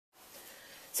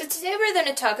So today we're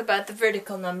going to talk about the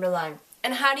vertical number line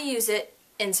and how to use it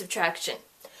in subtraction.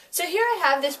 So here I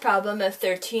have this problem of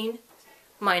 13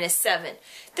 minus 7.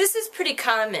 This is pretty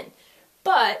common,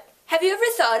 but have you ever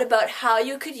thought about how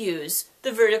you could use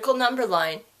the vertical number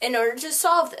line in order to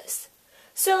solve this?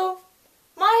 So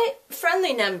my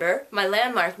friendly number, my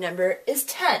landmark number, is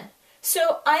 10.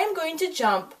 So I am going to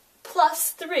jump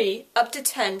plus 3 up to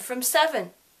 10 from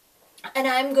 7. And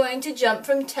I'm going to jump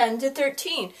from 10 to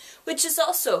 13, which is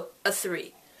also a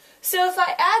 3. So if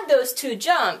I add those two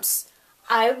jumps,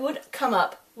 I would come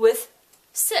up with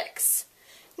 6.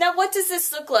 Now what does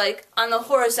this look like on the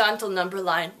horizontal number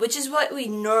line, which is what we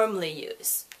normally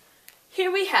use?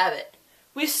 Here we have it.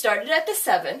 We've started at the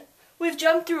 7, we've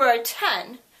jumped through our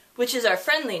 10, which is our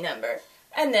friendly number,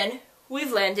 and then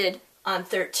we've landed on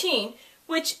 13,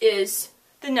 which is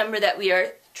the number that we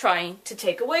are trying to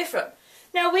take away from.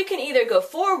 Now we can either go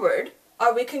forward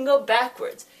or we can go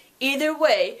backwards. Either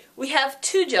way, we have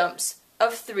two jumps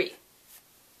of 3.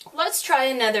 Let's try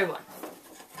another one.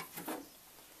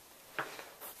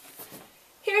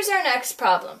 Here's our next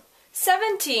problem.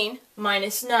 17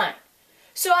 minus 9.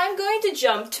 So I'm going to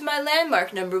jump to my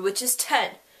landmark number, which is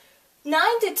 10. 9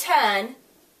 to 10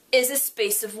 is a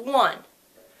space of 1.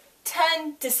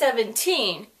 10 to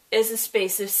 17 is a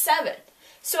space of 7.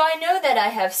 So I know that I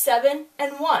have 7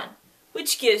 and 1.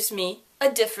 Which gives me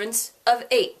a difference of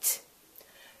 8.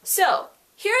 So,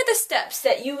 here are the steps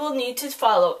that you will need to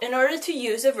follow in order to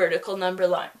use a vertical number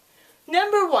line.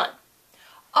 Number 1,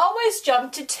 always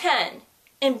jump to 10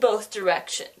 in both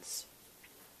directions.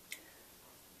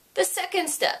 The second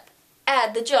step,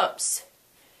 add the jumps.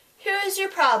 Here is your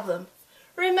problem.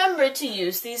 Remember to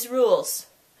use these rules.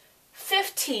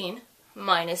 15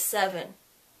 minus 7.